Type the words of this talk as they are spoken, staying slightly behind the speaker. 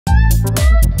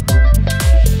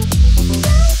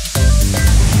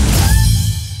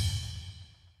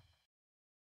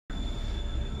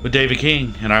with David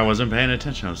King, and I wasn't paying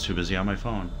attention. I was too busy on my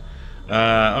phone.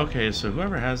 Okay, so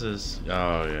whoever has this...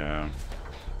 Oh, yeah.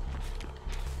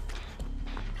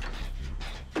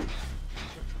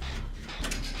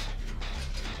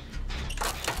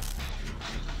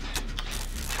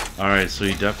 Alright, so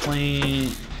he definitely...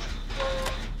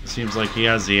 Seems like he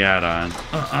has the add-on.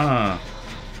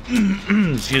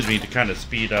 Excuse me, to kind of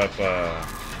speed up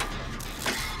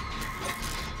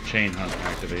chain hunt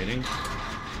activating.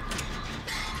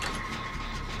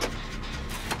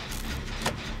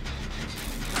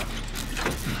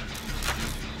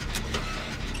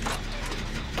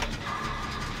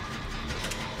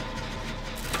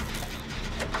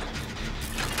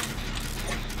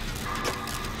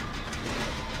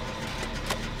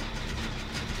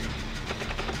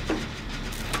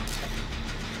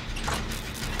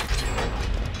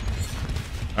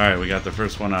 Alright, we got the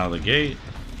first one out of the gate.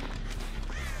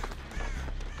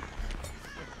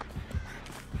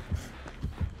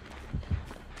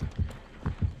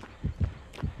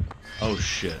 Oh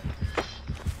shit.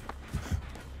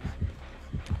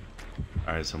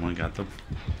 Alright, someone got the...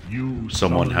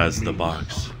 Someone has the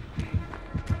box.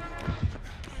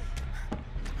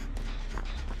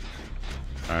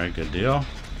 Alright, good deal.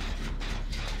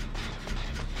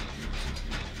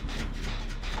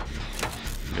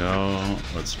 Go.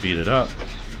 Let's speed it up.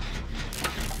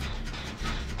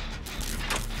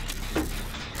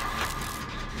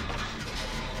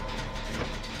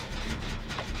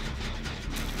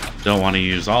 Don't want to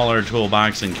use all our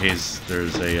toolbox in case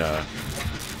there's a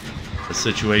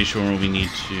situation where we need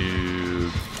to...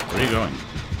 Where are you going?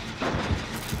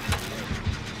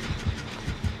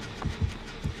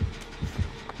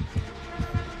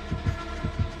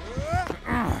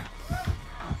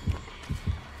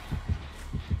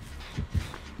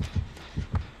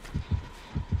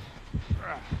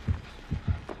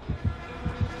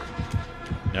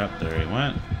 Yep, there he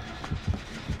went.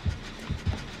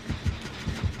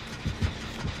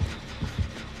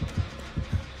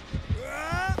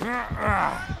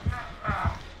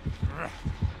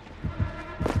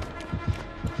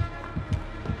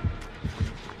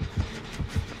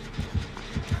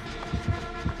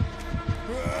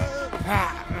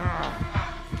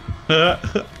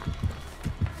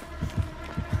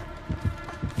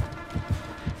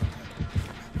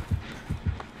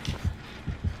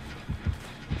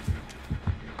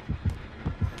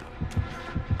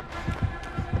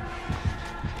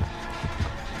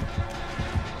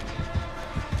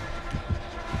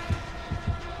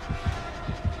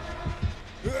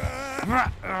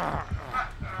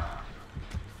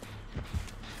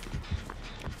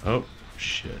 Oh,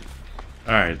 shit.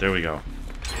 Alright, there we go.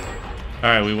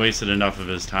 Alright, we wasted enough of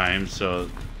his time, so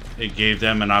it gave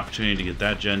them an opportunity to get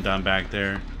that gen done back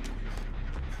there.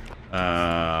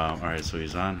 Alright, so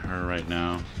he's on her right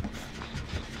now.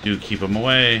 Do keep him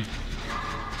away.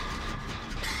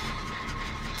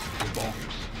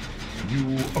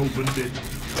 You opened it.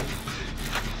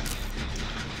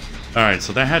 Alright,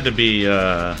 so that had to be,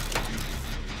 trying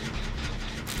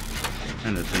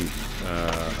to think,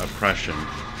 oppression.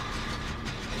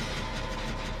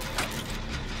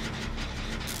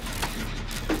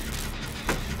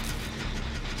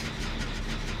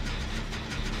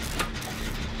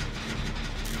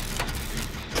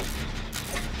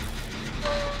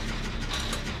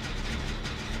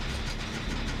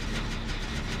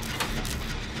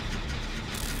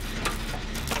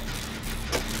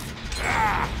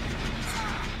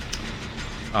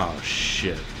 Oh,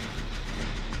 shit.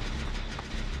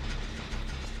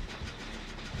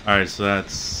 Alright, so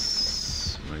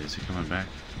that's... Wait, is he coming back?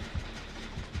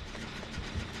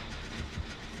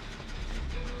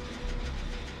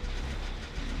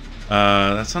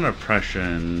 That's not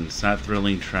oppression. It's not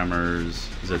thrilling tremors.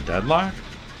 Is it deadlock?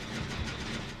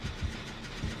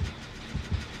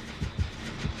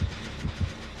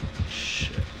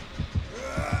 Shit.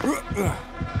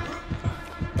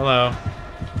 Hello.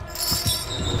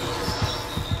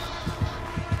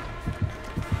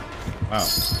 Wow.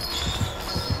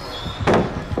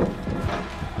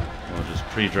 We'll just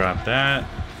pre-drop that.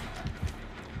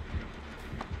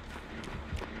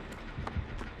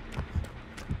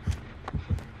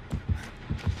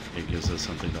 It gives us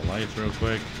something to life real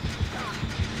quick.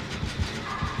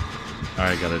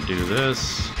 Alright, gotta do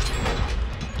this.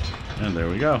 And there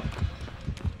we go.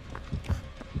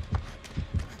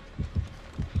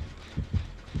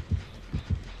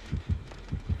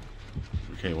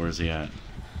 Okay, where's he at?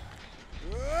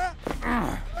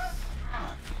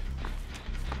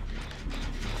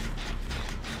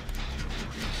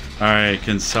 Alright,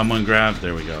 can someone grab?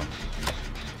 There we go.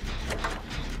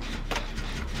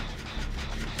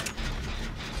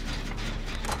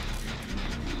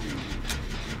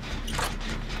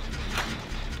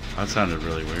 That sounded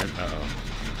really weird. Uh-oh.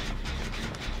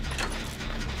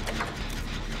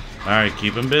 Alright,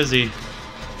 keep him busy.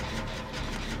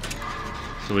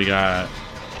 So we got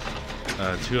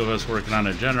 2 of us working on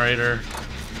a generator.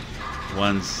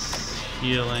 One's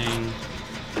healing.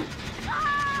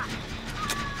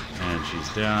 And she's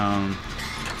down.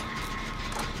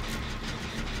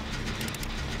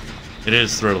 It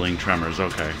is throttling tremors,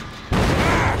 okay.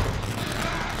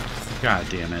 God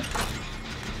damn it.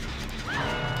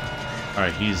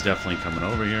 Alright, he's definitely coming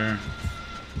over here.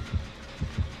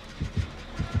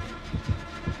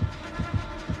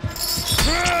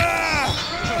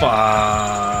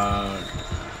 Fuck.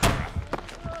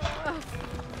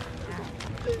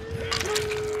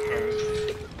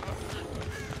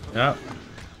 Yep.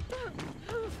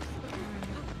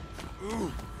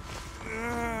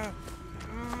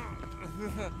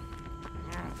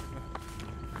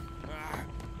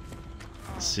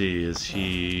 Let's see, is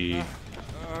he...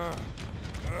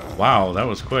 Wow, that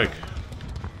was quick.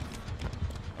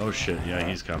 Oh shit, yeah,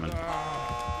 he's coming.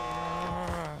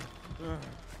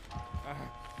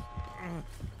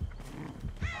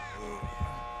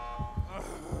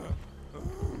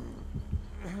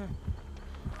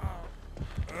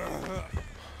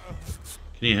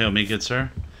 Can you help me, good sir?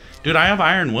 Dude, I have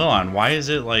Iron Will on. Why is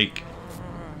it like...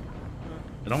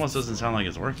 It almost doesn't sound like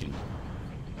it's working.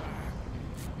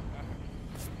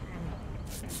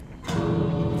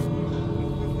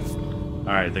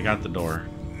 Alright, they got the door.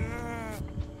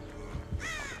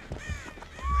 Thank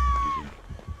you.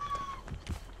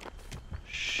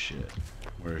 Shit.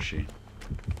 Where is she?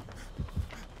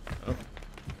 Oh.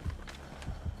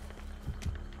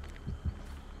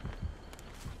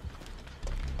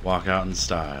 Walk out in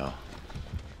style.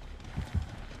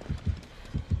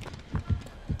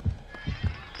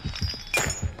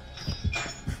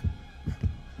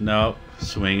 Nope.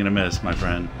 Swing and a miss, my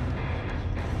friend.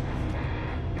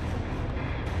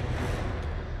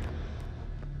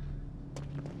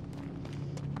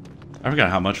 I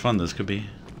forgot how much fun this could be.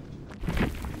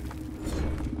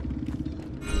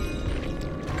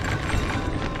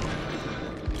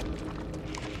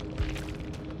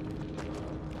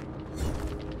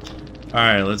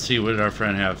 Alright, let's see. What did our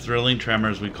friend have? Thrilling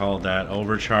tremors, we called that.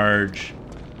 Overcharge.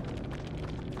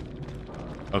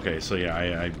 Okay, so yeah,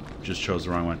 I just chose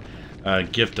the wrong one.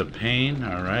 Gift of pain.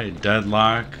 Alright.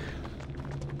 Deadlock.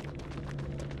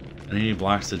 And he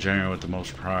blocks the generator with the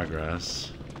most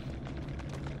progress.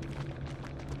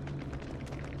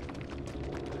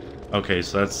 Okay,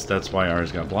 so that's why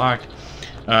ours got blocked.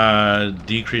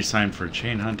 Decrease time for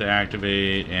chain hunt to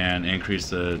activate and increase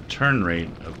the turn rate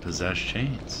of possessed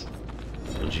chains.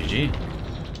 Well, GG.